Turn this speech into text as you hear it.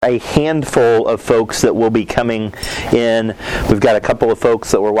a handful of folks that will be coming in. We've got a couple of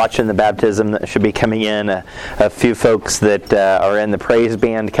folks that were watching the baptism that should be coming in, a few folks that are in the praise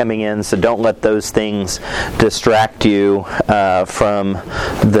band coming in, so don't let those things distract you from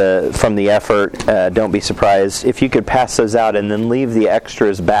the effort. Don't be surprised. If you could pass those out and then leave the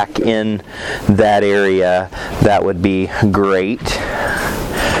extras back in that area, that would be great.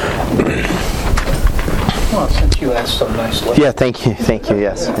 Well, since you asked so nicely. Yeah, thank you,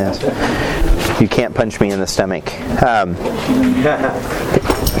 yes. You can't punch me in the stomach.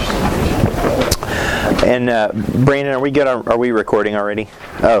 And Brandon, are we good? Are we recording already?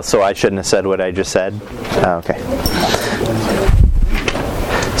 Oh, so I shouldn't have said what I just said? Oh, okay.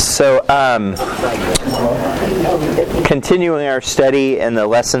 So, continuing our study and the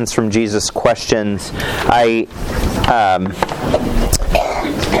lessons from Jesus' questions,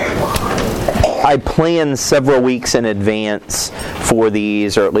 I plan several weeks in advance for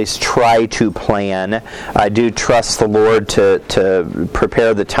these, or at least try to plan. I do trust the Lord to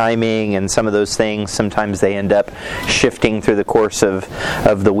prepare the timing and some of those things. Sometimes they end up shifting through the course of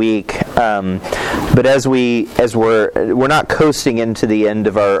the week. But as we're not coasting into the end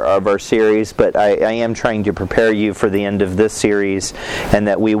of our series, but I am trying to prepare you for the end of this series, and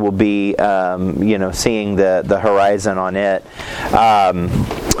that we will be seeing the horizon on it.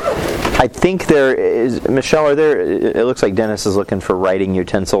 I think there is, Michelle, it looks like Dennis is looking for writing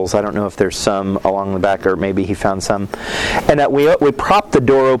utensils. I don't know if there's some along the back, or maybe he found some. And we propped the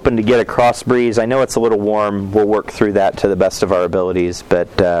door open to get a cross breeze. I know it's a little warm. We'll work through that to the best of our abilities. But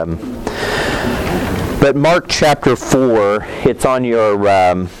Mark chapter 4, it's on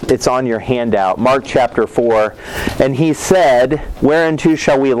your handout. Mark chapter 4, and he said, "Whereunto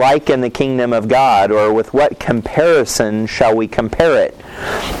shall we liken the kingdom of God, or with what comparison shall we compare it?"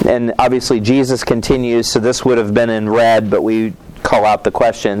 And obviously Jesus continues, so this would have been in red, but we call out the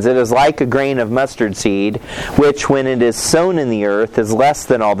questions. "It is like a grain of mustard seed, which when it is sown in the earth is less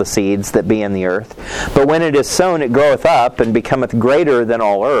than all the seeds that be in the earth. But when it is sown, it groweth up, and becometh greater than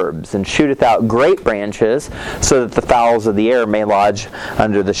all herbs, and shooteth out great branches, so that the fowls of the air may lodge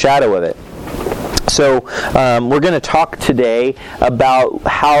under the shadow of it." So we're going to talk today about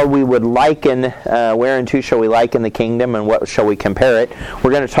how we would liken, whereunto shall we liken the kingdom, and what shall we compare it.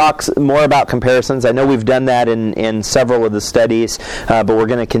 We're going to talk more about comparisons. I know we've done that in several of the studies, but we're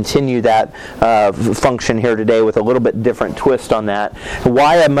going to continue that function here today with a little bit different twist on that.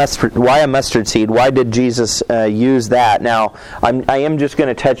 Why a mustard seed? Why did Jesus use that? Now, I am just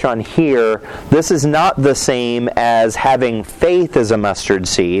going to touch on here, this is not the same as having faith as a mustard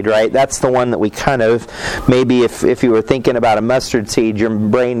seed, right? That's the one that we kind of, maybe if you were thinking about a mustard seed, your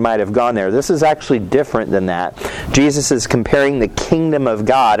brain might have gone there. This is actually different than that. Jesus is comparing the kingdom of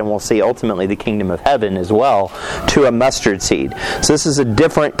God, and we'll see ultimately the kingdom of heaven as well, to a mustard seed. So this is a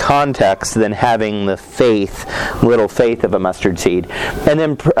different context than having the little faith of a mustard seed. And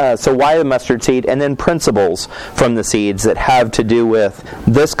then, so why the mustard seed? And then principles from the seeds that have to do with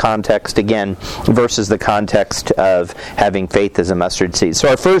this context again versus the context of having faith as a mustard seed.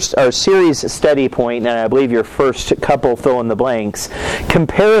 So our series study point, and I believe your first couple fill in the blanks,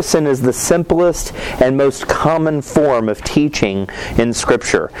 comparison is the simplest and most common form of teaching in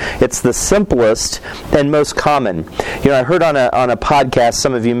Scripture. It's the simplest and most common. I heard on a podcast,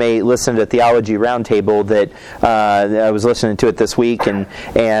 some of you may listen to Theology Roundtable, that I was listening to it this week,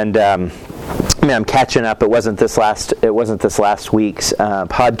 and I'm catching up. It wasn't this last week's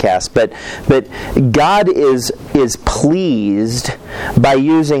podcast, but God is pleased by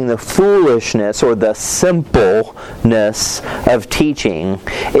using the foolishness or the simpleness of teaching.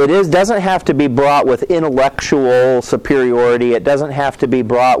 It doesn't have to be brought with intellectual superiority. It doesn't have to be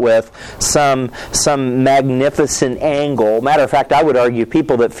brought with some magnificent angle. Matter of fact, I would argue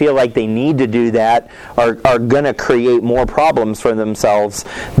people that feel like they need to do that are going to create more problems for themselves.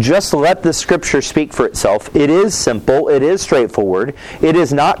 Just let the Scripture speak for itself. It is simple. It is straightforward. It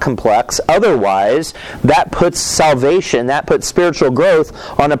is not complex. Otherwise, that puts salvation, that puts spiritual growth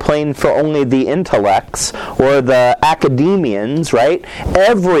on a plane for only the intellects or the academians, right?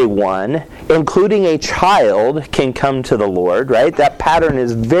 Everyone, including a child, can come to the Lord, right? That pattern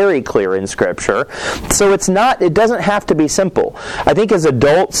is very clear in Scripture. So it doesn't have to be simple. I think as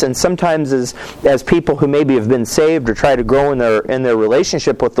adults, and sometimes as people who maybe have been saved or try to grow in their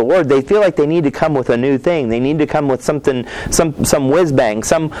relationship with the Lord, they feel like they need to come with a new thing. They need to come with something, some whiz-bang,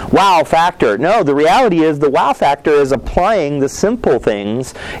 some wow factor. No, the reality is the wow factor is applying the simple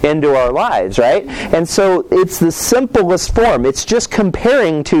things into our lives, right? And so it's the simplest form. It's just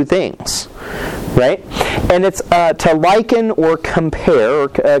comparing two things. right? And it's to liken or compare,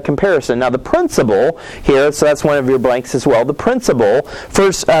 or comparison. Now the principle here, so that's one of your blanks as well. The principle,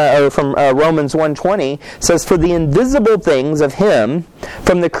 from Romans 1:20, says, "For the invisible things of Him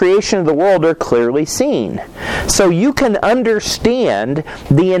from the creation of the world are clearly seen." So you can understand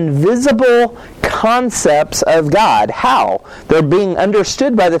the invisible concepts of God. How? They're being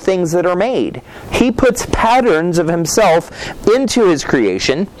understood by the things that are made. He puts patterns of Himself into His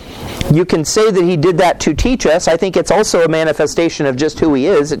creation. You can say that He did that to teach us. I think it's also a manifestation of just who He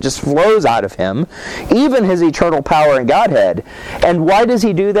is. It just flows out of Him. Even His eternal power and Godhead. And why does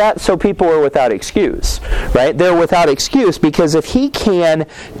He do that? So people are without excuse, right? They're without excuse because if He can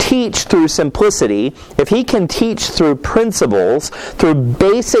teach through simplicity, if He can teach through principles, through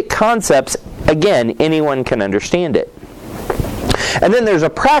basic concepts, again, anyone can understand it. And then there's a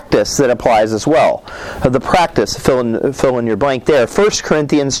practice that applies as well. The practice, fill in your blank there. 1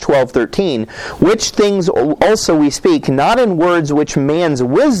 Corinthians 12:13, which things also we speak, not in words which man's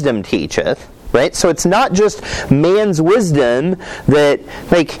wisdom teacheth. Right? So it's not just man's wisdom that,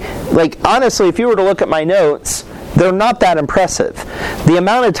 like honestly, if you were to look at my notes, they're not that impressive. The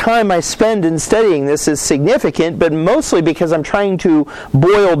amount of time I spend in studying this is significant, but mostly because I'm trying to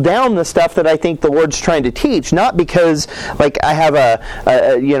boil down the stuff that I think the Lord's trying to teach, not because I have a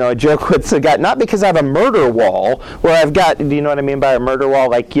joke with the guy, not because I have a murder wall where I've got, do you know what I mean by a murder wall?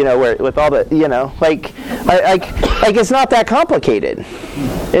 Where with all the, it's not that complicated.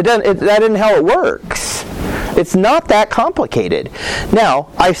 That isn't how it works. It's not that complicated. Now,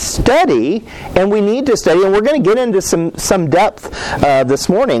 I study, and we need to study, and we're going to get into some depth this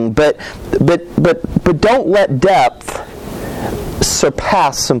morning, but don't let depth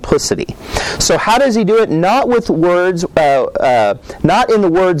surpass simplicity. So how does He do it? Not with words, not in the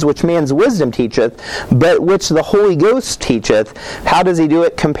words which man's wisdom teacheth, but which the Holy Ghost teacheth. How does He do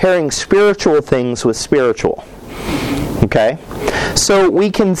it? Comparing spiritual things with spiritual. Okay? So we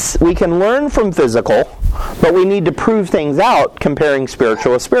can learn from physical, but we need to prove things out comparing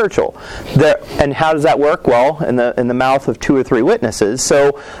spiritual with spiritual. And how does that work? Well, in the mouth of 2 or 3 witnesses.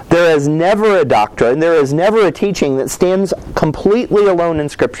 So there is never a doctrine, there is never a teaching that stands completely alone in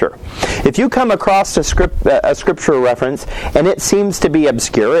Scripture. If you come across a scriptural reference and it seems to be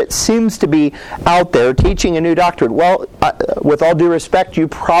obscure, it seems to be out there teaching a new doctrine, well, with all due respect, you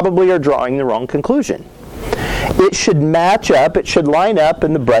probably are drawing the wrong conclusion. It should match up, it should line up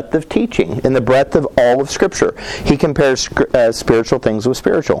in the breadth of teaching, in the breadth of all of Scripture. He compares spiritual things with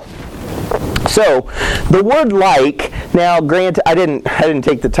spiritual. So, the word "like," now granted, I didn't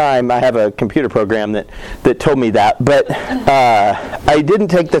take the time, I have a computer program that told me that, but I didn't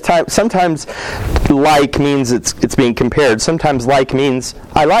take the time. Sometimes "like" means it's being compared, sometimes "like" means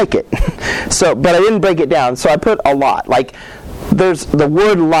I like it. But I didn't break it down, so I put a lot. There's the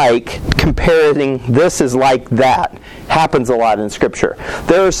word "like," comparing this is like that, happens a lot in Scripture.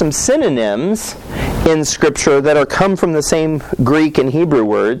 There are some synonyms in Scripture that come from the same Greek and Hebrew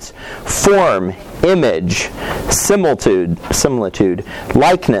words: form, image, similitude,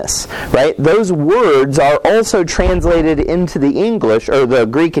 likeness, right? Those words are also translated into the English, or the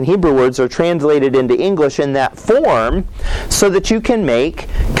Greek and Hebrew words are translated into English in that form so that you can make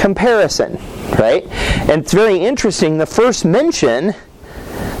comparison, right? And it's very interesting, the first mention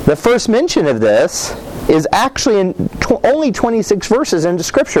of this is actually in only 26 verses into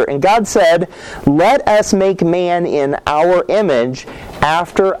Scripture. And God said, "Let us make man in our image,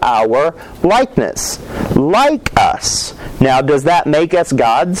 after our likeness." Like us. Now, does that make us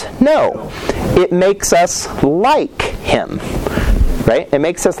gods? No. It makes us like Him. Right? It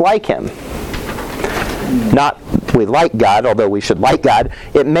makes us like Him. Not we like God, although we should like God.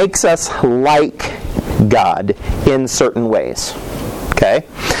 It makes us like God in certain ways. Okay?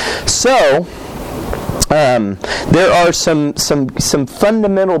 So, there are some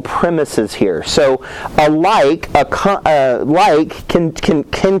fundamental premises here. So a like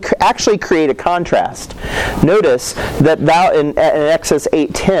can actually create a contrast. Notice that thou in Exodus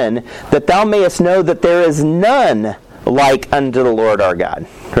 8:10 that thou mayest know that there is none like unto the Lord our God.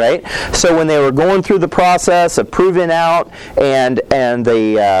 Right? So when they were going through the process of proving out and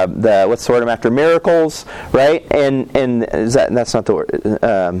the what's the word I'm after, miracles, right? And that's not the word.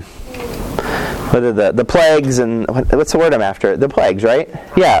 What are the plagues and what's the word I'm after? The plagues, right?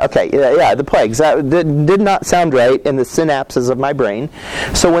 Yeah, okay. Yeah, the plagues. That did not sound right in the synapses of my brain.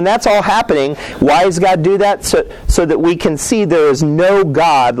 So when that's all happening, why does God do that? So that we can see there is no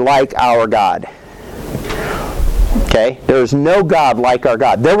God like our God. Okay? There is no God like our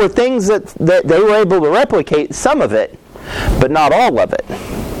God. There were things that they were able to replicate, some of it, but not all of it.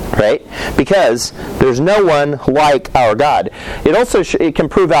 Right? Because there's no one like our God. It also it can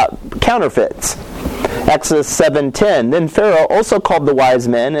prove out counterfeits. Exodus 7:10. Then Pharaoh also called the wise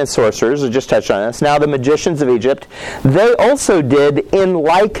men and sorcerers, I just touched on this. Now the magicians of Egypt, they also did in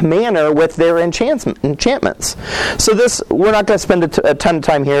like manner with their enchantments. So this, we're not going to spend a ton of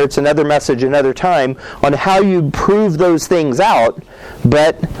time here. It's another message, another time, on how you prove those things out.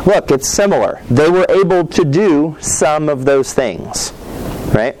 But look, it's similar. They were able to do some of those things.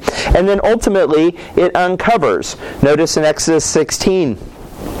 Right? And then ultimately, it uncovers. Notice in Exodus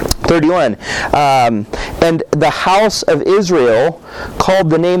 16:31, and the house of Israel called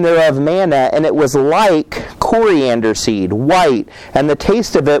the name thereof manna, and it was like coriander seed, white, and the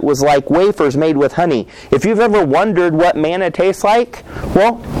taste of it was like wafers made with honey. If you've ever wondered what manna tastes like,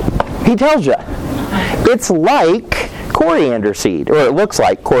 well, he tells you. It's like coriander seed, or it looks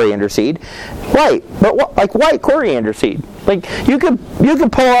like coriander seed, white, but like white coriander seed. Like you could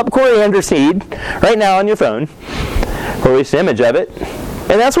pull up coriander seed right now on your phone, or at least an image of it,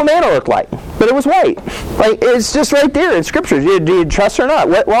 and that's what manna looked like. But it was white. Like it's just right there in Scripture. Do you trust or not?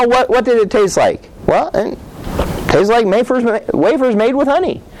 What did it taste like? Well, it tastes like wafers made with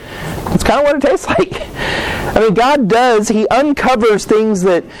honey. It's kind of what it tastes like. I mean, God does, He uncovers things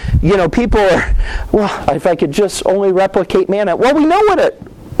that, people are, well, if I could just only replicate manna. Well, we know what it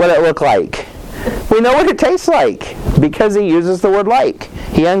looked like. We know what it tastes like because He uses the word like.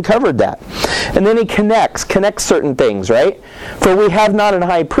 He uncovered that. And then He connects certain things, right? For we have not an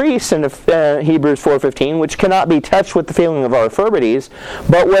high priest in Hebrews 4:15, which cannot be touched with the feeling of our infirmities,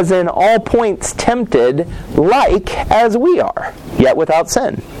 but was in all points tempted like as we are, yet without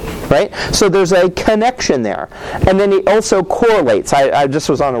sin. Right? So there's a connection there. And then He also correlates. I just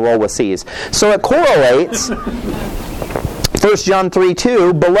was on a roll with C's. So it correlates. 1 John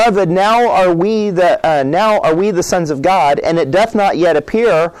 3:2, Beloved, now are we the sons of God, and it doth not yet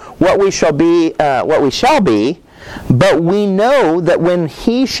appear what we shall be, but we know that when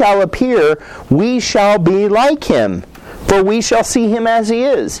He shall appear, we shall be like Him, for we shall see Him as He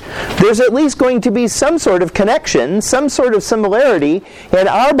is. There's at least going to be some sort of connection, some sort of similarity in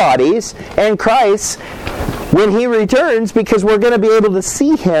our bodies and Christ when He returns, because we're going to be able to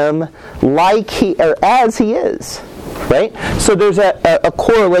see Him like as He is. Right? So there's a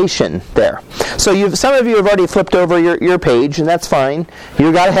correlation there. So some of you have already flipped over your page, and that's fine.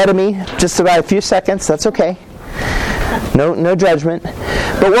 You got ahead of me just about a few seconds. That's okay. No judgment.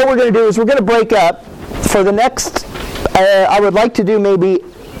 But what we're going to do is we're going to break up for the next, I would like to do maybe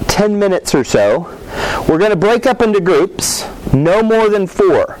 10 minutes or so. We're going to break up into groups, no more than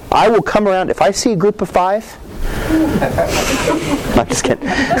 4. I will come around. If I see a group of 5, I'm just kidding.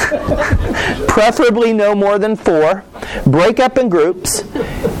 Preferably no more than 4. Break up in groups.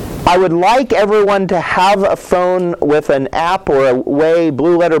 I would like everyone to have a phone with an app or a way,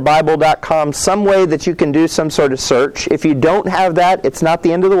 blueletterbible.com, some way that you can do some sort of search. If you don't have that, it's not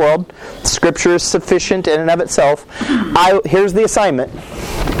the end of the world. Scripture is sufficient in and of itself. Here's the assignment.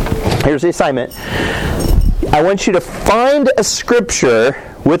 I want you to find a scripture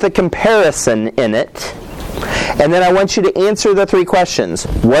with a comparison in it. And then I want you to answer the 3 questions.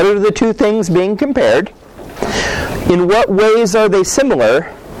 What are the 2 things being compared? In what ways are they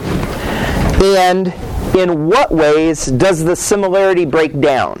similar? And in what ways does the similarity break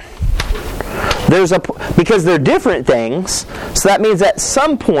down? Because they're different things, so that means at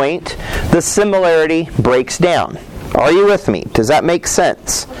some point the similarity breaks down. Are you with me? Does that make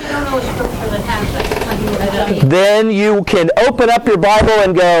sense? Well, you don't know a scripture that has that. Then you can open up your Bible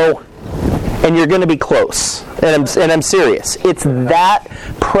and go, and you're going to be close. And I'm serious. It's that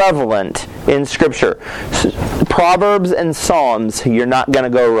prevalent in Scripture. Proverbs and Psalms, you're not going to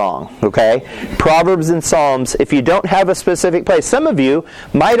go wrong. Okay? Proverbs and Psalms, if you don't have a specific place, some of you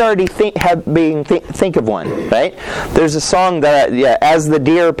might already think of one. Right? There's a song that, as the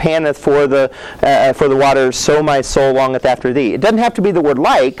deer panteth for the waters, so my soul longeth after thee. It doesn't have to be the word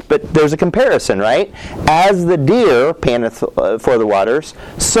like, but there's a comparison, right? As the deer panteth for the waters,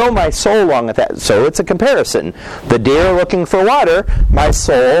 so my soul longeth after. So it's a comparison. The deer looking for water, my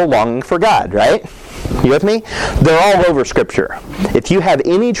soul longing for God, right? You with me? They're all over Scripture. If you have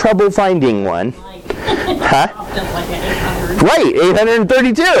any trouble finding one, huh? Right,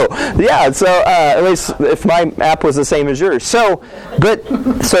 832. Yeah, so at least if my app was the same as yours. So go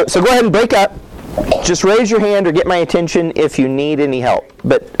ahead and break up. Just raise your hand or get my attention if you need any help.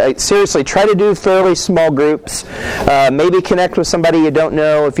 But seriously, try to do fairly small groups. Maybe connect with somebody you don't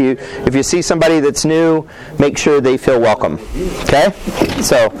know. If you see somebody that's new, make sure they feel welcome. Okay?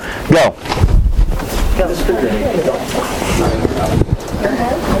 So, go.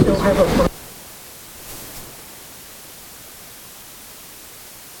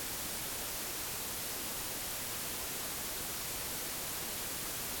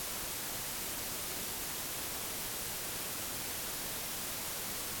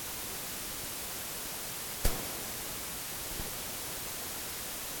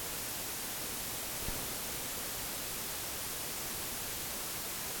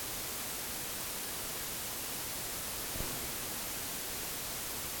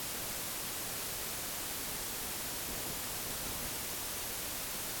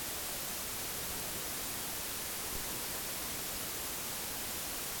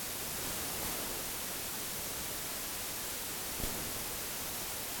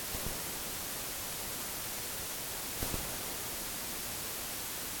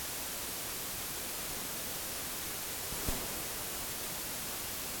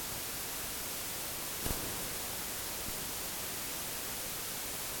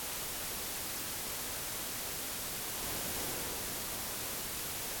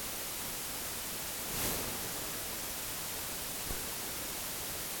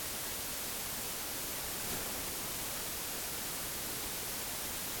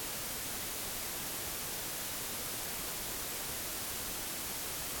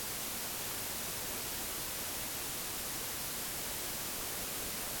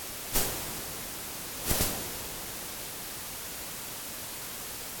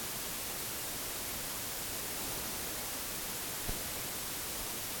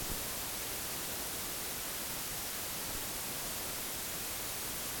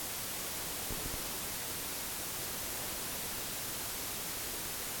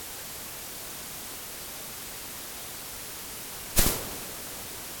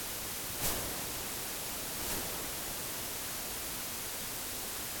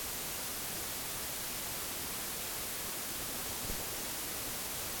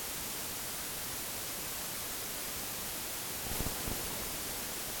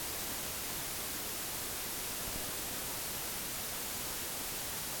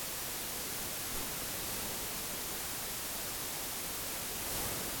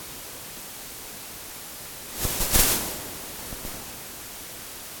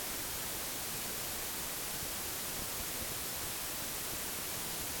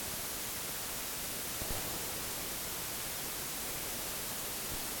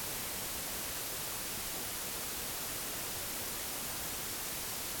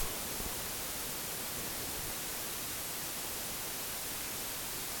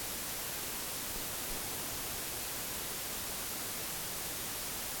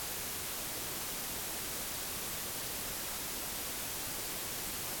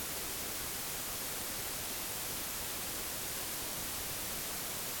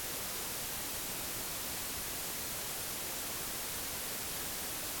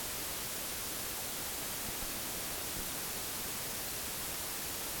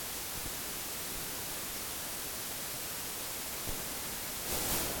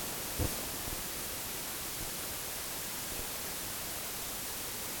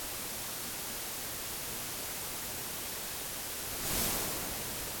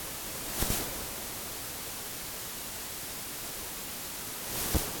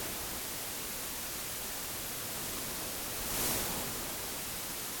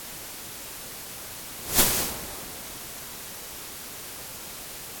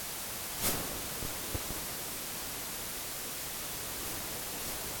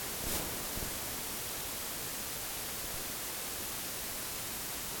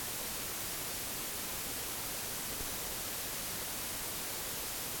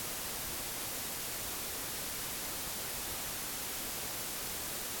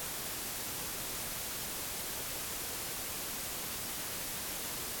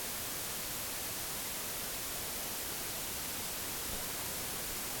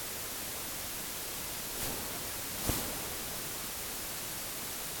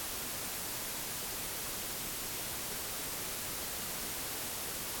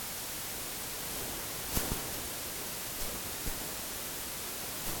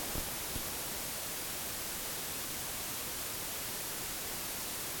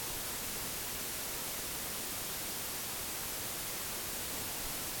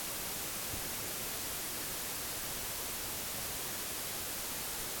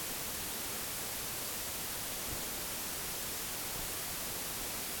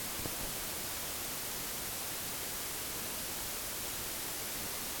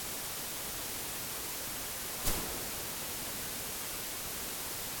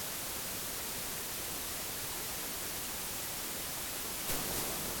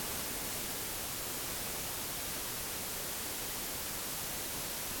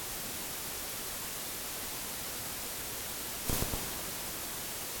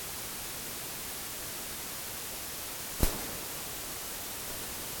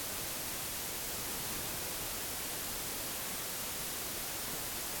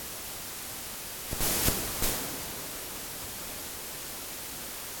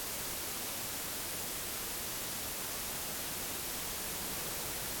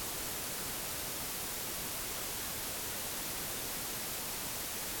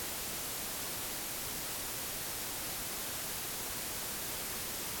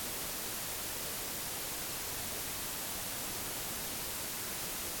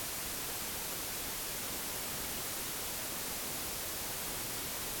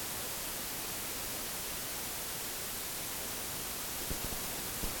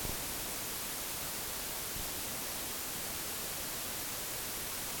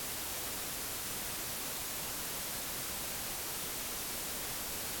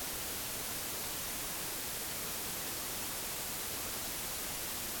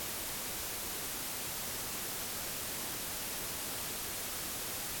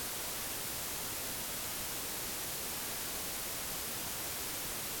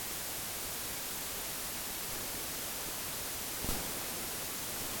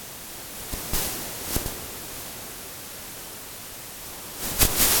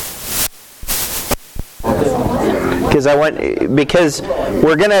 because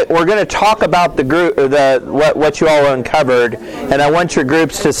we're gonna talk about the group, what you all uncovered, and I want your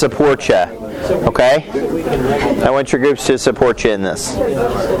groups to support you. Okay? I want your groups to support you in this. All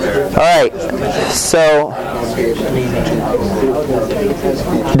right. So,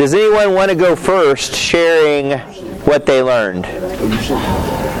 does anyone want to go first, sharing what they learned?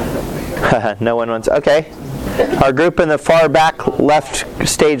 No one wants. Okay. Our group in the far back left,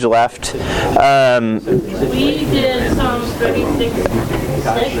 stage left. We did Psalms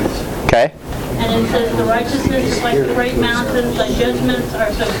 36:6. Okay. And it says, the righteousness is like the great mountains, thy judgments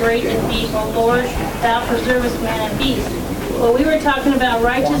are so great and deep, O Lord, thou preservest man and beast. Well, we were talking about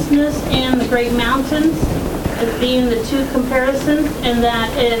righteousness and the great mountains as being the two comparisons, and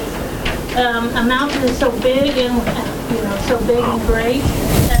that it's a mountain is so big and so big and great,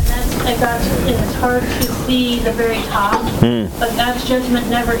 and it's hard to see the very top. But God's judgment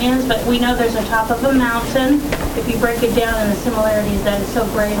never ends. But we know there's a top of a mountain. If you break it down in the similarities, that is so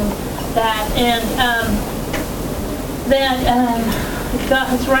great.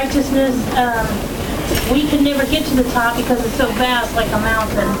 God's righteousness, we can never get to the top because it's so vast, like a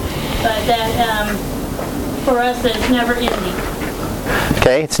mountain. But that for us, it's never ending.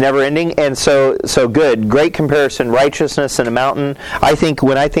 Okay, it's never ending, and so good. Great comparison, righteousness and a mountain. I think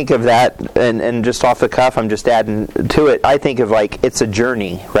when I think of that, and just off the cuff, I'm just adding to it, I think of like it's a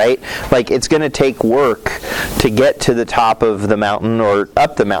journey, right? Like it's going to take work to get to the top of the mountain or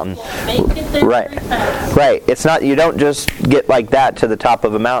up the mountain. Right. It's not, you don't just get like that to the top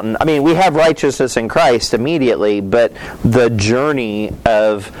of a mountain. I mean, we have righteousness in Christ immediately, but the journey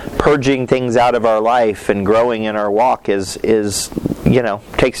of purging things out of our life and growing in our walk is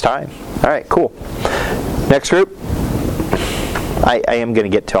takes time. All right, cool. Next group. I am going to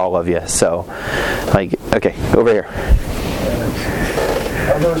get to all of you, so, okay, over here.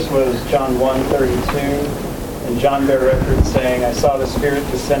 Our verse was John 1:32, and John bare record saying, I saw the Spirit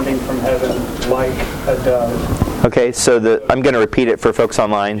descending from heaven like a dove. Okay, so I'm going to repeat it for folks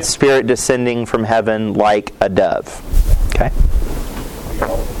online. Spirit descending from heaven like a dove. Okay.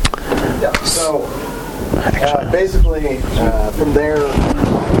 Yeah, so basically, from there to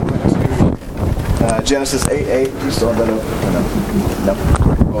Genesis 8:8. Do you still have that open? No.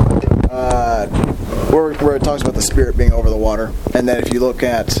 Where it talks about the Spirit being over the water. And then if you look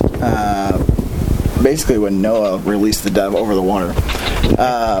at basically when Noah released the dove over the water.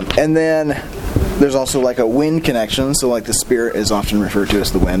 And then there's also like a wind connection. So like the Spirit is often referred to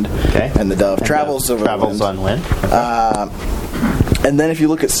as the wind. Okay. And the dove travels over the wind. on wind. Okay. And then if you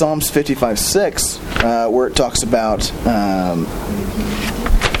look at Psalms 55:6, where it talks about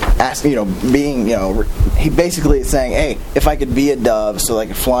he basically is saying, hey, if I could be a dove so I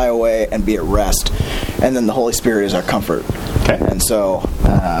could fly away and be at rest. And then the Holy Spirit is our comfort. Okay. And so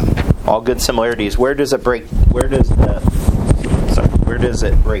all good similarities. Where does it break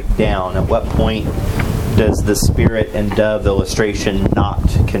down? At what point does the Spirit and dove illustration not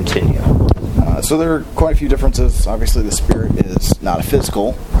continue? So there are quite a few differences. Obviously, the Spirit is not a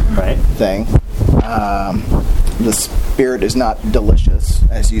physical thing. The Spirit is not delicious,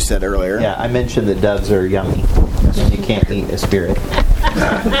 as you said earlier. Yeah, I mentioned that doves are yummy. You can't eat a spirit.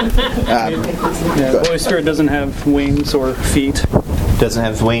 The Holy Spirit doesn't have wings or feet. Doesn't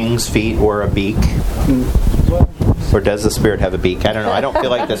have wings, feet, or a beak. Or does the Spirit have a beak? I don't know. I don't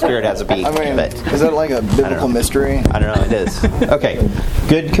feel like the Spirit has a beak. But is that like a biblical mystery? I don't know. It is. Okay.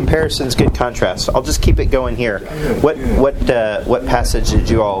 Good comparisons, good contrasts. I'll just keep it going here. What passage did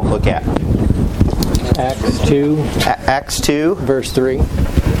you all look at? Acts 2. Acts 2. Verse 3.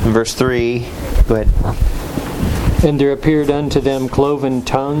 Verse 3. Go ahead. And there appeared unto them cloven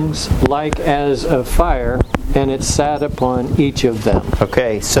tongues, like as of fire, and it sat upon each of them.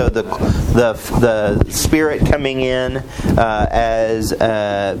 Okay, so the Spirit coming in as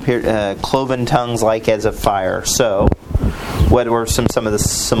cloven tongues, like as of fire. So, what were some of the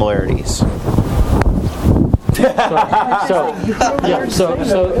similarities? So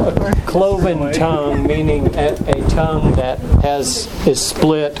a cloven tongue, meaning a tongue that is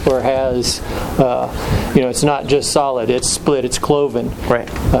split or has, it's not just solid, it's split, it's cloven. Right.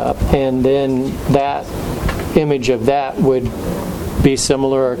 And then that image of that would be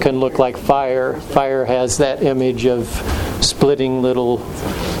similar or can look like fire. Fire has that image of splitting little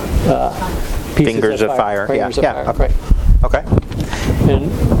pieces fingers of fire. Fingers of fire. Okay. Okay. And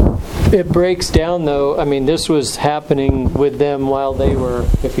it breaks down, though. I mean, this was happening with them while they were,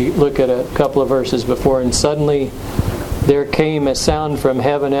 if you look at a couple of verses before, and suddenly there came a sound from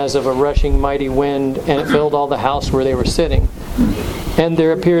heaven as of a rushing mighty wind, and it filled all the house where they were sitting. And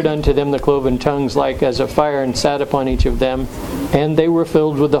there appeared unto them the cloven tongues like as of fire, and sat upon each of them. And they were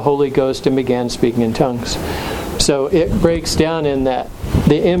filled with the Holy Ghost and began speaking in tongues. So So it breaks down in that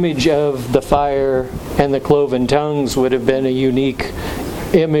the image of the fire and the cloven tongues would have been a unique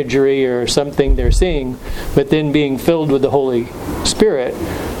imagery or something they're seeing, but then being filled with the Holy Spirit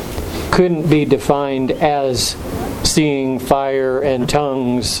couldn't be defined as seeing fire and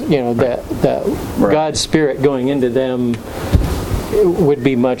tongues. That Right. God's Spirit going into them would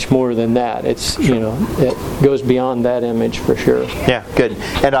be much more than that. It's it goes beyond that image for sure. Yeah, good.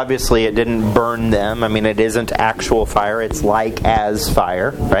 And obviously it didn't burn them. I mean, it isn't actual fire. It's like as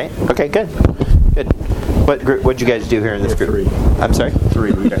fire, right? Okay, good. What'd you guys do here in this group? 3. I'm sorry?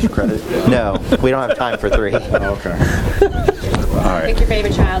 3. We got your credit. No, we don't have time for 3. Oh, okay. All right. Pick your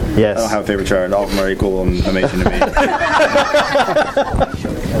favorite child. Yes. I don't have a favorite child. All of them are equal and amazing to me.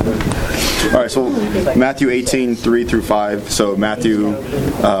 All right, so Matthew 18, 3 through 5. So Matthew,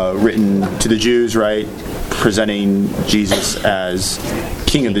 written to the Jews, right? Presenting Jesus as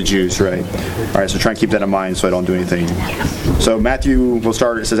King of the Jews, right? All right, so try and keep that in mind so I don't do anything. So Matthew will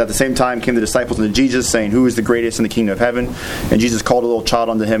start, it says, at the same time came the disciples unto Jesus, saying, who is the greatest in the kingdom of heaven? And Jesus called a little child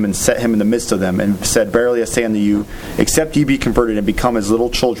unto him and set him in the midst of them, and said, verily I say unto you, except ye be converted and become as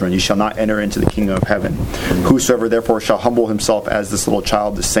little children, ye shall not enter into the kingdom of heaven. Whosoever therefore shall humble himself as this little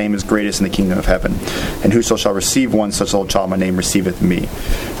child, the same is greatest in the kingdom of heaven. And whoso shall receive one such little child, my name receiveth me.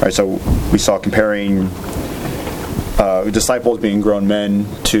 All right, so we saw comparing disciples being grown men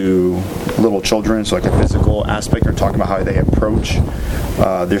to little children, so like a physical aspect. We're talking about how they approach.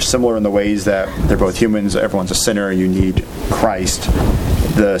 They're similar in the ways that they're both humans. Everyone's a sinner, and you need Christ.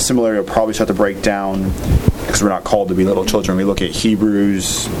 The similarity will probably start to break down because we're not called to be little children. We look at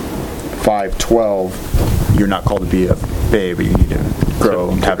Hebrews 5:12. You're not called to be a babe, but you need to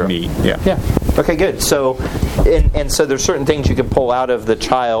grow and have meat. Yeah. Okay, good. So, and so there's certain things you can pull out of the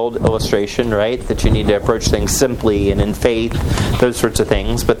child illustration, right? That you need to approach things simply and in faith, those sorts of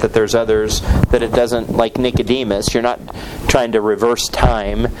things. But that there's others that it doesn't, like Nicodemus. You're not trying to reverse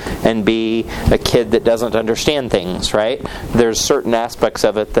time and be a kid that doesn't understand things, right? There's certain aspects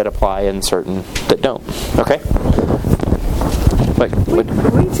of it that apply and certain that don't. Okay. We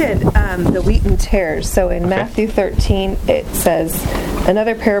did the wheat and tares. So in Matthew 13, it says,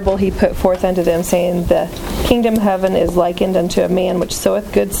 another parable he put forth unto them, saying, the kingdom of heaven is likened unto a man which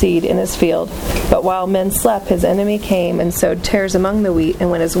soweth good seed in his field. But while men slept, his enemy came and sowed tares among the wheat and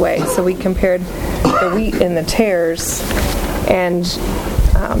went his way. So we compared the wheat and the tares, and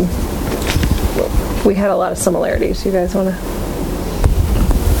we had a lot of similarities. You guys want to?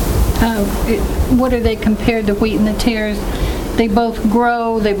 What are they compared, the wheat and the tares? They both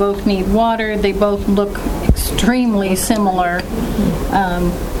grow, they both need water, they both look extremely similar.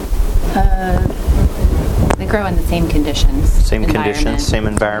 They grow in the same conditions. Same conditions, same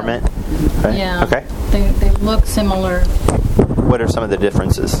environment. Right? Yeah. Okay. They look similar. What are some of the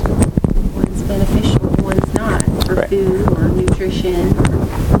differences? One's beneficial, one's not, for food or nutrition.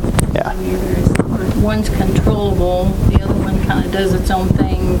 Yeah. One's controllable, the other one kind of does its own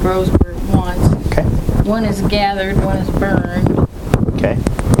thing, grows where it wants. Okay. One is gathered, one is burned. Okay.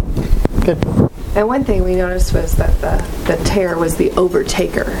 Good. And one thing we noticed was that the tare was the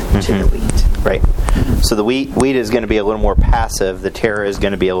overtaker to the wheat. Right. So the wheat is going to be a little more passive. The tare is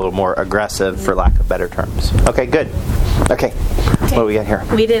going to be a little more aggressive, for lack of better terms. Okay, good. Okay. What do we got here?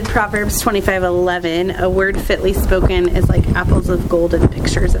 We did Proverbs 25:11. A word fitly spoken is like apples of gold and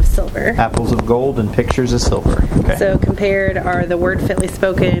pictures of silver. Apples of gold and pictures of silver. Okay. So compared are the word fitly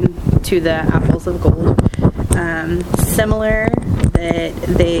spoken to the apples of gold. Similar, that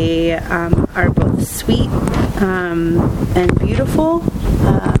they are both sweet and beautiful.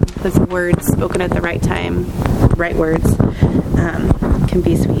 Those words spoken at the right time, right words, can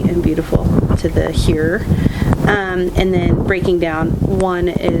be sweet and beautiful to the hearer. And then breaking down, one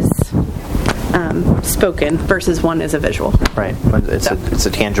is spoken versus one is a visual. Right. It's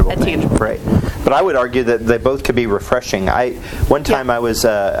a tangible thing. Right. But I would argue that they both could be refreshing. One time I was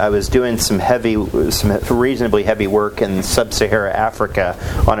doing some reasonably heavy work in sub-Saharan Africa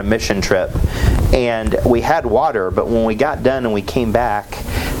on a mission trip, and we had water. But when we got done and we came back,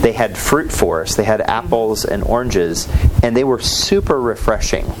 they had fruit for us. They had apples and oranges, and they were super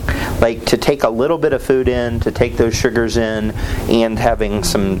refreshing. Like to take a little bit of food in, to take those sugars in, and having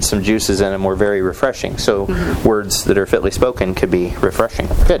some juices in them were very refreshing. So words that are fitly spoken could be refreshing.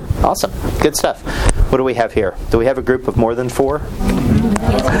 Good. Awesome. Good stuff. What do we have here? Do we have a group of more than 4?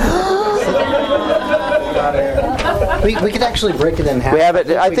 We could actually break it in half. We have it.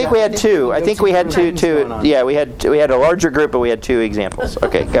 I think we had 2. I think we had two. Yeah, we had a larger group, but we had 2 examples.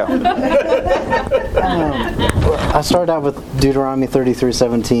 Okay, go. I started out with Deuteronomy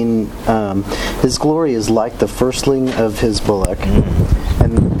 33:17. His glory is like the firstling of his bullock, and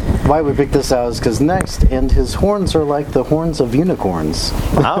why we picked this out is because next, and his horns are like the horns of unicorns.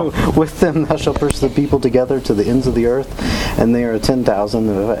 Wow. With them thou shalt push the people together to the ends of the earth, and they are 10,000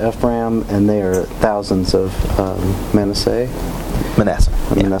 of Ephraim, and they are thousands of Manasseh.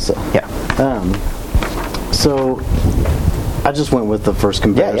 Yeah. So I just went with the first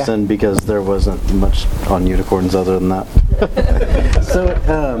comparison because there wasn't much on unicorns other than that. So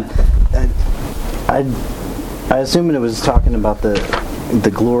I assumed it was talking about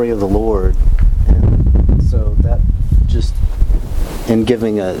the glory of the Lord, and so that just in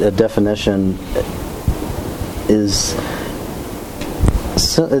giving a definition is.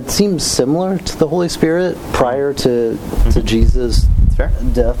 So it seems similar to the Holy Spirit prior to Jesus'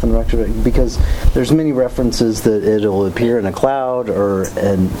 death and resurrection, because there's many references that it'll appear in a cloud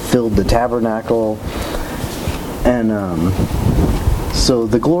and filled the tabernacle, and so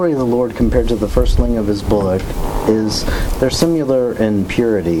the glory of the Lord compared to the firstling of his bullock they're similar in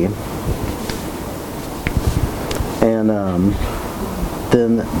purity, and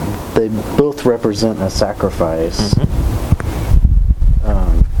then they both represent a sacrifice.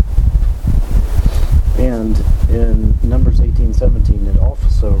 And in Numbers 18:17, it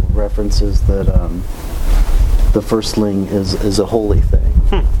also references that the firstling is a holy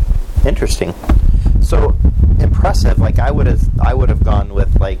thing. Interesting. So impressive. Like I would have gone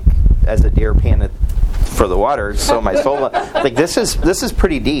with like as a deer panteth for the water, so my soul. Like this is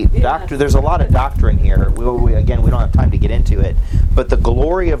pretty deep. There's a lot of doctrine here. We don't have time to get into it. But the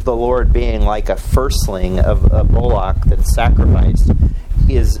glory of the Lord being like a firstling of a bullock that's sacrificed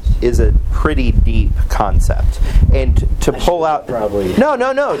is a pretty deep concept, and to pull out probably no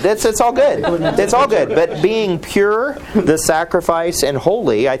it's all good. It's all good. But being pure, the sacrifice, and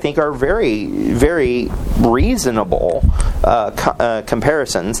holy, I think are very, very reasonable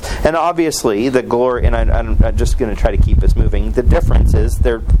comparisons. And obviously the glory, and I'm just going to try to keep us moving. The difference is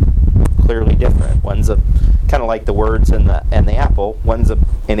they're clearly different. One's kind of like the words and the apple. One's an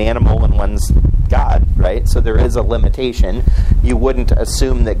animal and one's God, right? So there is a limitation. You wouldn't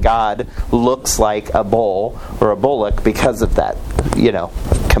assume that God looks like a bull or a bullock because of that,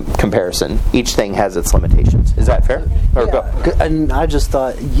 comparison. Each thing has its limitations. Is that fair? And I just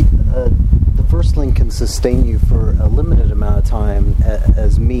thought the firstling can sustain you for a limited amount of time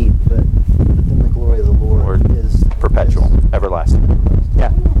as meat, but then the glory of the Lord is perpetual, everlasting.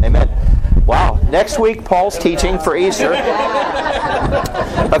 Yeah, amen. Wow. Next week, Paul's teaching for Easter.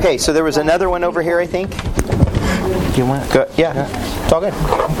 Okay, so there was another one over here, I think. You want to go? Yeah, it's all good.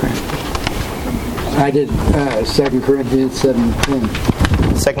 I did 2 Corinthians 7:10.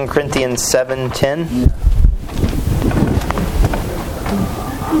 2 Corinthians 7:10.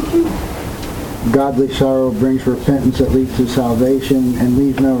 Godly sorrow brings repentance that leads to salvation and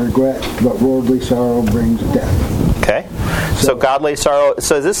leaves no regret, but worldly sorrow brings death. Okay. So godly sorrow.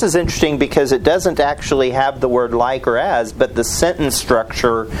 So this is interesting because it doesn't actually have the word like or as, but the sentence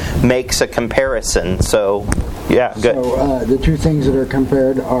structure makes a comparison. So, yeah, good. So the two things that are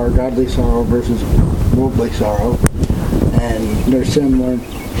compared are godly sorrow versus worldly sorrow, and they're similar.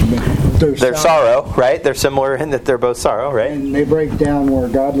 They're sorrow, right? They're similar in that they're both sorrow, right? And they break down where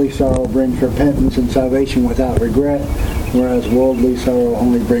godly sorrow brings repentance and salvation without regret, whereas worldly sorrow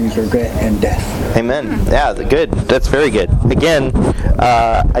only brings regret and death. Amen. Yeah, good. That's very good. Again,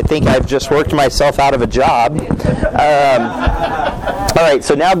 I think I've just worked myself out of a job. All right,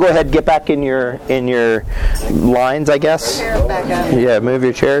 so now go ahead and get back in your lines, I guess. Yeah, move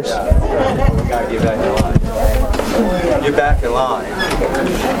your chairs. Get back in line. You're back in line.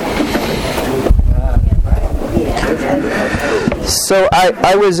 So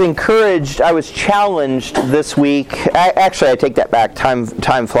I was encouraged, I was challenged this week, I take that back, time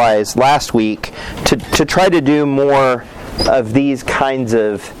flies, last week, to try to do more of these kinds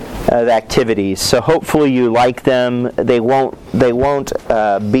of activities. So hopefully you like them. They won't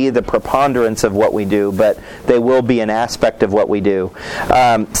be the preponderance of what we do, but they will be an aspect of what we do.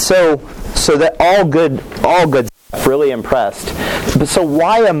 So that all good stuff. Really impressed. So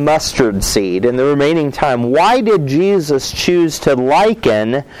why a mustard seed? In the remaining time, why did Jesus choose to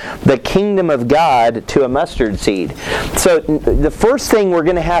liken the kingdom of God to a mustard seed? So the first thing we're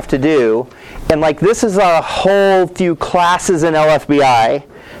going to have to do, and this is a whole few classes in LFBI,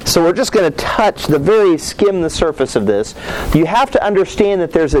 so we're just going to skim the surface of this. You have to understand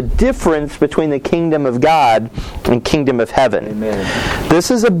that there's a difference between the kingdom of God and kingdom of heaven. Amen. This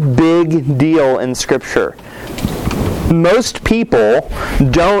is a big deal in Scripture. Most people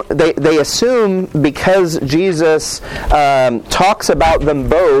don't, they assume because Jesus talks about them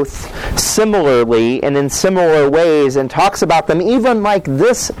both similarly and in similar ways, and talks about them even like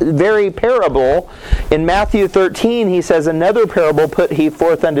this very parable in Matthew 13, he says, another parable put he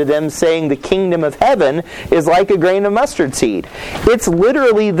forth unto them, saying, the kingdom of heaven is like a grain of mustard seed. It's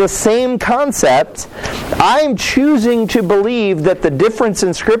literally the same concept. I'm choosing to believe that the difference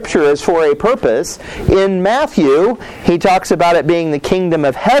in Scripture is for a purpose. In Matthew, he talks about it being the kingdom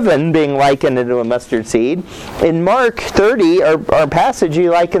of heaven being likened into a mustard seed. In Mark 30, our passage, he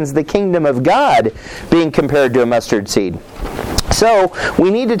likens the kingdom of God being compared to a mustard seed. So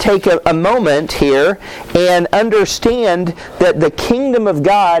we need to take a moment here and understand that the kingdom of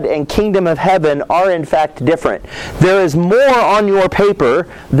God and kingdom of heaven are in fact different. There is more on your paper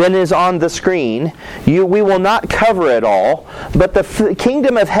than is on the screen. We will not cover it all, but the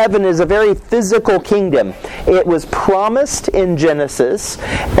kingdom of heaven is a very physical kingdom. It was promised in Genesis,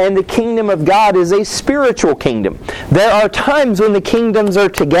 and the kingdom of God is a spiritual kingdom. There are times when the kingdoms are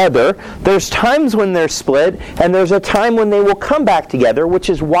together, there's times when they're split, and there's a time when they will come back together, which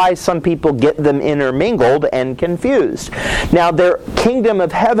is why some people get them intermingled and confused. Now, their kingdom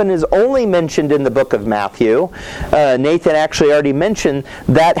of heaven is only mentioned in the book of Matthew. Nathan actually already mentioned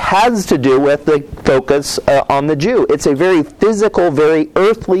that has to do with the focus on the Jew. It's a very physical, very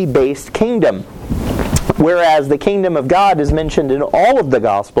earthly-based kingdom. Whereas the kingdom of God is mentioned in all of the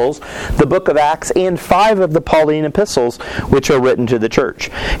Gospels, the book of Acts, and 5 of the Pauline epistles, which are written to the church.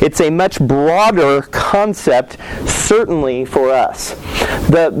 It's a much broader concept, certainly for us.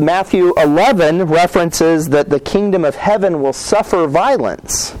 The Matthew 11 references that the kingdom of heaven will suffer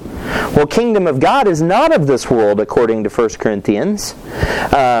violence. Well, kingdom of God is not of this world, according to 1 Corinthians.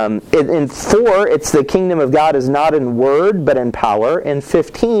 In 4, it's the kingdom of God is not in word, but in power. In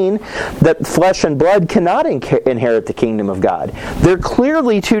 15, that flesh and blood cannot inherit the kingdom of God. They're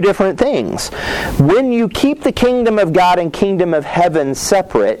clearly two different things. When you keep the kingdom of God and kingdom of heaven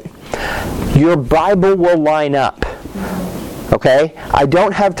separate, your Bible will line up. Okay? I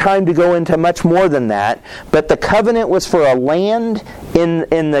don't have time to go into much more than that, but the covenant was for a land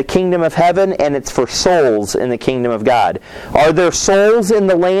in the kingdom of heaven, and it's for souls in the kingdom of God. Are there souls in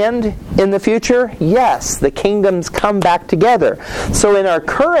the land in the future? Yes. The kingdoms come back together. So in our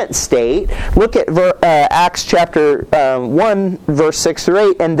current state, look at Acts chapter 1, verse 6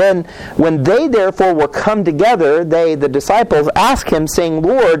 through 8, and then when they therefore were come together, the disciples, asked him, saying,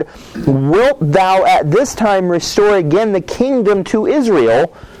 Lord, wilt thou at this time restore again the kingdom to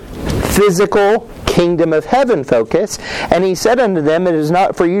Israel? Physical kingdom of heaven focus. And he said unto them, it is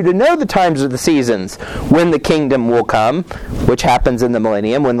not for you to know the times or the seasons when the kingdom will come, which happens in the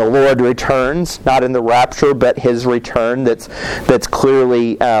millennium, when the Lord returns, not in the rapture, but his return that's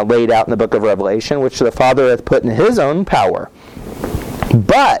clearly laid out in the book of Revelation, which the Father hath put in his own power.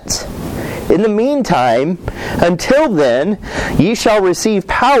 But in the meantime, until then, ye shall receive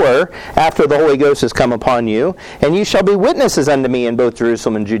power after the Holy Ghost has come upon you, and ye shall be witnesses unto me in both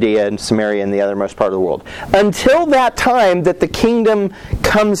Jerusalem and Judea and Samaria and the othermost part of the world. Until that time that the kingdom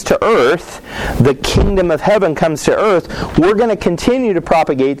comes to earth, the kingdom of heaven comes to earth, we're going to continue to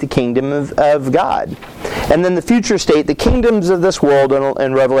propagate the kingdom of God. And then the future state, the kingdoms of this world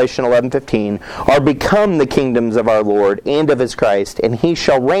in Revelation 11:15 are become the kingdoms of our Lord and of his Christ, and he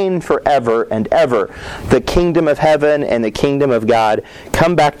shall reign forever and ever. The kingdom of heaven and the kingdom of God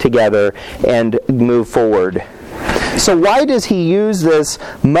come back together and move forward. So why does he use this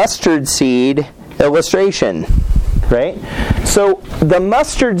mustard seed illustration? Right? So the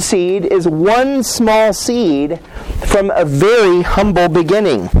mustard seed is one small seed from a very humble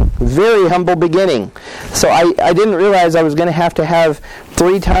beginning. Very humble beginning. So I didn't realize I was going to have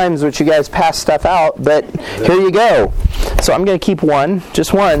 3 times which you guys pass stuff out, but here you go. So I'm going to keep one,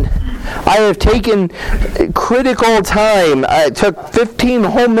 just one. I have taken critical time. I took 15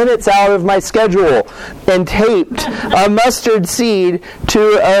 whole minutes out of my schedule and taped a mustard seed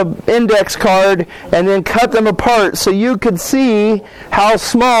to an index card and then cut them apart so you could see how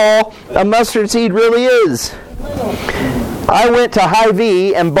small a mustard seed really is. I went to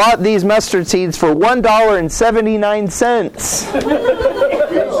Hy-Vee and bought these mustard seeds for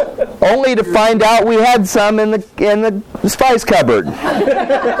 $1.79. Only to find out we had some in the spice cupboard.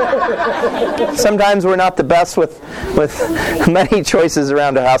 Sometimes we're not the best with many choices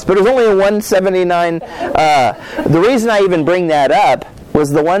around the house, but it was only a $1.79. The reason I even bring that up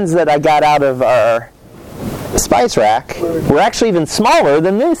was the ones that I got out of our spice rack were actually even smaller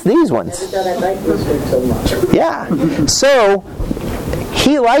than these ones. Yeah. So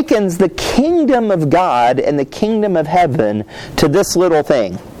he likens the kingdom of God and the kingdom of heaven to this little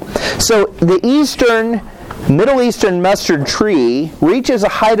thing. So the Eastern Middle Eastern mustard tree reaches a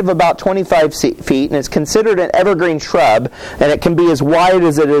height of about 25 feet and is considered an evergreen shrub, and it can be as wide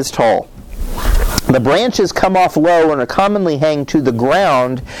as it is tall. The branches come off low and are commonly hang to the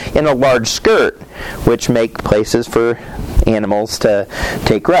ground in a large skirt, which make places for animals to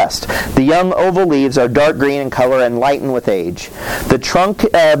take rest. The young oval leaves are dark green in color and lighten with age. The trunk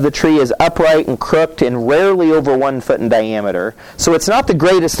of the tree is upright and crooked and rarely over 1 foot in diameter. So it's not the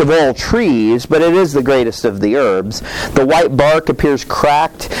greatest of all trees, but it is the greatest of the herbs. The white bark appears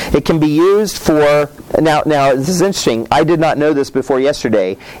cracked. It can be used for... Now, this is interesting. I did not know this before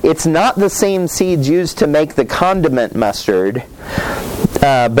yesterday. It's not the same seeds used to make the condiment mustard,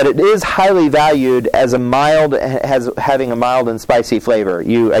 but it is highly valued as having a mild and spicy flavor.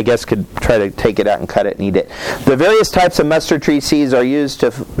 You, I guess, could try to take it out and cut it and eat it. The various types of mustard tree seeds are used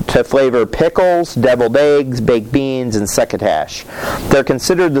to flavor pickles, deviled eggs, baked beans, and succotash. They're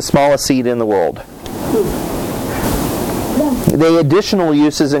considered the smallest seed in the world. The additional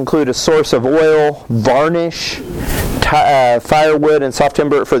uses include a source of oil, varnish, firewood and soft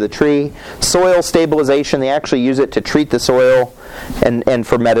timber for the tree, soil stabilization. They actually use it to treat the soil and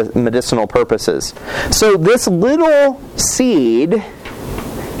for medicinal purposes. So this little seed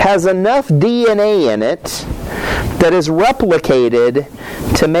has enough DNA in it that is replicated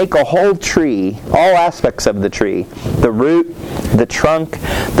to make a whole tree, all aspects of the tree. The root, the trunk,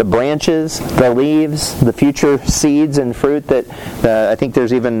 the branches, the leaves, the future seeds and fruit that I think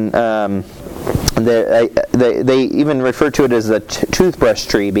there's even... They even refer to it as a toothbrush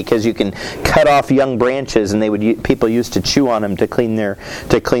tree because you can cut off young branches, and people used to chew on them to clean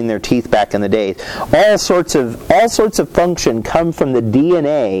their teeth back in the day. All sorts of function come from the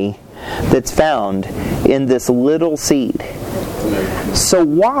DNA that's found in this little seed. So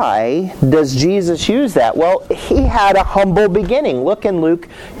why does Jesus use that? Well, he had a humble beginning. Look in Luke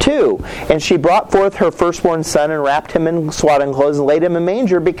 2. And she brought forth her firstborn son and wrapped him in swaddling clothes and laid him in a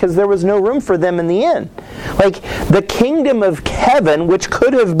manger because there was no room for them in the inn. Like, the kingdom of heaven, which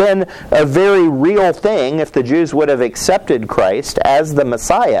could have been a very real thing if the Jews would have accepted Christ as the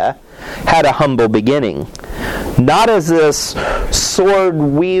Messiah, had a humble beginning. Not as this sword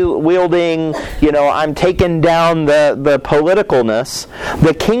wielding, I'm taking down the politicalness.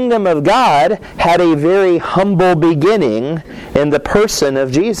 The kingdom of God had a very humble beginning in the person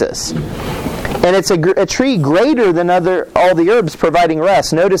of Jesus. And it's a tree greater than all the herbs, providing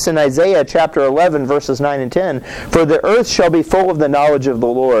rest. Notice in Isaiah chapter 11, verses 9 and 10, "For the earth shall be full of the knowledge of the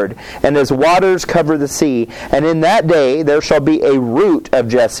Lord, and as waters cover the sea. And in that day there shall be a root of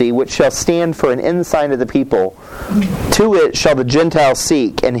Jesse, which shall stand for an ensign of the people. To it shall the Gentiles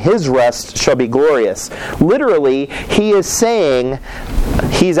seek, and his rest shall be glorious." Literally, he is saying,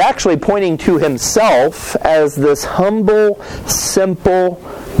 he's actually pointing to himself as this humble, simple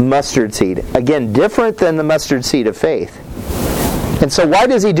mustard seed. Again, different than the mustard seed of faith. And so why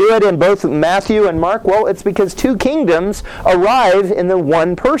does he do it in both Matthew and Mark? Well, it's because two kingdoms arrive in the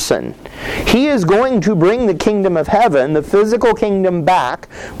one person. He is going to bring the kingdom of heaven, the physical kingdom, back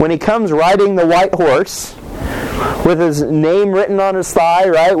when he comes riding the white horse with his name written on his thigh,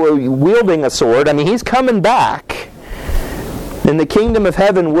 right, wielding a sword. I mean, he's coming back. And the kingdom of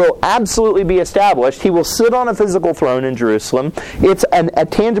heaven will absolutely be established. He will sit on a physical throne in Jerusalem. It's a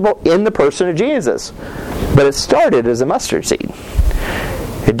tangible in the person of Jesus. But it started as a mustard seed.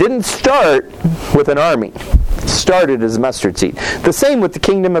 It didn't start with an army. It started as a mustard seed. The same with the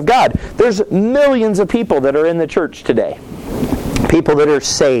kingdom of God. There's millions of people that are in the church today. People that are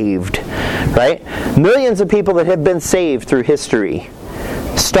saved, right? Millions of people that have been saved through history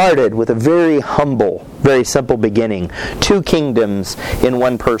started with a very humble, very simple beginning. Two kingdoms in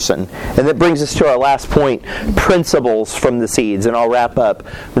one person. And that brings us to our last point, principles from the seeds. And I'll wrap up.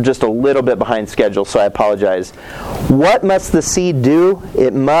 We're just a little bit behind schedule, so I apologize. What must the seed do?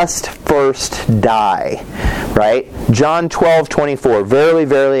 It must first die. Right? John 12:24. "Verily,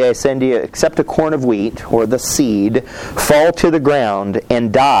 verily, I say unto you, except a corn of wheat, or the seed, fall to the ground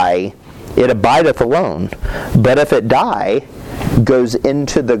and die, it abideth alone. But if it die, goes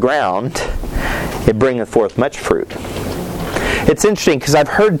into the ground, it bringeth forth much fruit." It's interesting because I've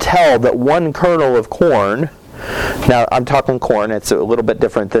heard tell that one kernel of corn, now I'm talking corn, it's a little bit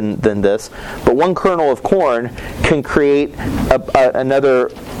different than this, but one kernel of corn can create another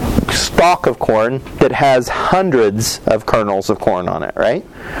stalk of corn that has hundreds of kernels of corn on it, right?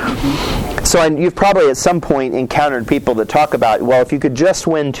 So you've probably at some point encountered people that talk about, well, if you could just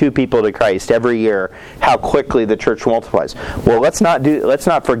win 2 people to Christ every year, how quickly the church multiplies. Well, let's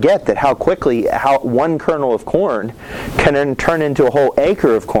not forget that how 1 kernel of corn can turn into a whole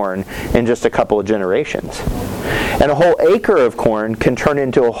acre of corn in just a couple of generations. And a whole acre of corn can turn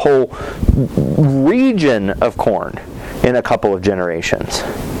into a whole region of corn in a couple of generations.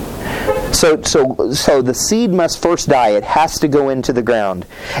 So the seed must first die. It has to go into the ground.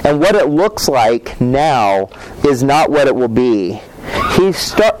 And what it looks like now is not what it will be.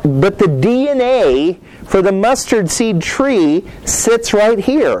 But the DNA for the mustard seed tree sits right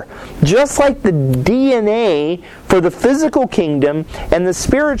here. Just like the DNA for the physical kingdom and the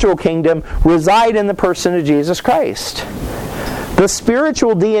spiritual kingdom reside in the person of Jesus Christ. The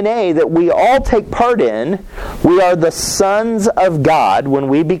spiritual DNA that we all take part in, we are the sons of God when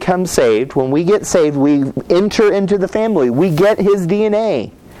we become saved. When we get saved, we enter into the family. We get His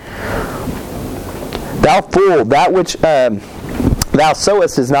DNA. Thou fool, that which thou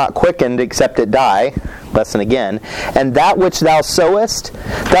sowest is not quickened except it die. Lesson again. And that which thou sowest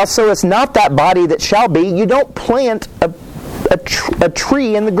not that body that shall be. You don't plant a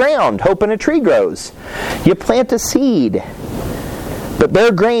tree in the ground, hoping a tree grows. You plant a seed. But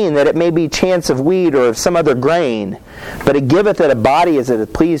bear grain, that it may be chance of wheat or of some other grain. But it giveth it a body as it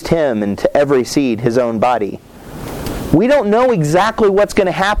hath pleased Him, and to every seed his own body. We don't know exactly what's going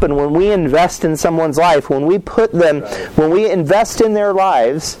to happen when we invest in someone's life. When we invest in their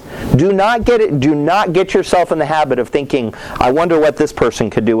lives, do not get yourself in the habit of thinking, I wonder what this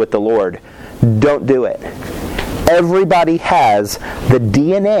person could do with the Lord. Don't do it. Everybody has the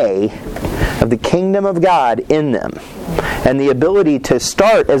DNA of the kingdom of God in them, and the ability to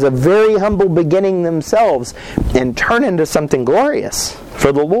start as a very humble beginning themselves and turn into something glorious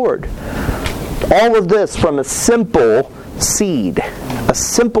for the Lord. All of this from a simple seed. A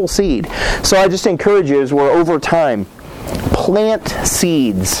simple seed. So I just encourage you, as we're over time, plant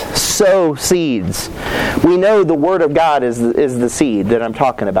seeds. Sow seeds. We know the Word of God is the seed that I'm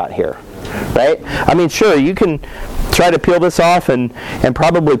talking about here. Right? I mean, sure, you can try to peel this off and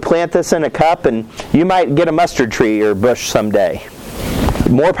probably plant this in a cup, and you might get a mustard tree or bush someday.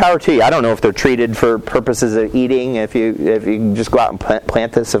 More power to you. I don't know if they're treated for purposes of eating, if you just go out and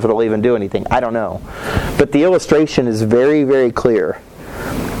plant this, if it'll even do anything. I don't know. But the illustration is very, very clear.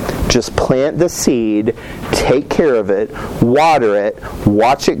 Just plant the seed, take care of it, water it,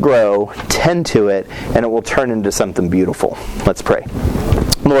 watch it grow, tend to it, and it will turn into something beautiful. Let's pray.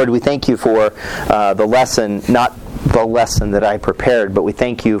 Lord, we thank you for the lesson, not the lesson that I prepared, but we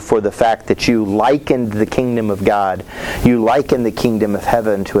thank you for the fact that you likened the kingdom of God, you likened the kingdom of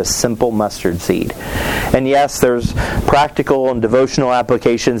heaven to a simple mustard seed. And yes, there's practical and devotional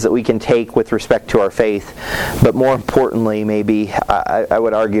applications that we can take with respect to our faith, but more importantly, maybe, I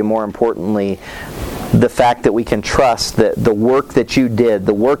would argue more importantly, the fact that we can trust that the work that you did,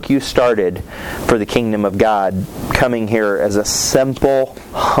 the work you started for the kingdom of God, coming here as a simple,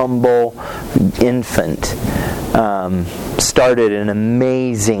 humble infant, started an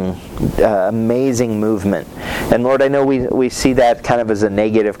amazing movement. And Lord, I know we see that kind of as a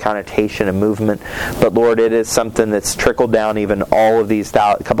negative connotation of movement, but Lord, it is something that's trickled down even all of these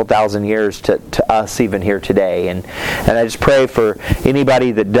couple thousand years to us even here today. And I just pray for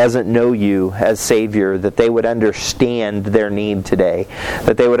anybody that doesn't know you as Savior, that they would understand their need today,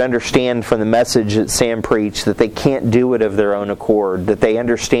 that they would understand from the message that Sam preached that they can't do it of their own accord, that they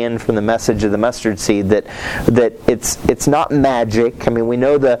understand from the message of the mustard seed that it's not magic. I mean, we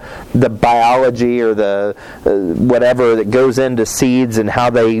know the biology or the whatever that goes into seeds and how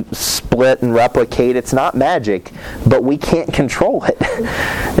they split and replicate. It's not magic, but we can't control it.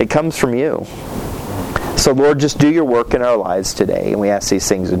 It comes from you. So Lord, just do your work in our lives today. And we ask these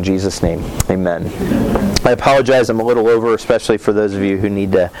things in Jesus' name. Amen. I apologize, I'm a little over, especially for those of you who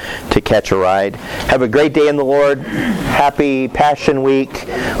need to catch a ride. Have a great day in the Lord. Happy Passion Week.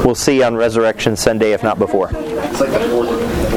 We'll see you on Resurrection Sunday, if not before. It's like the 4th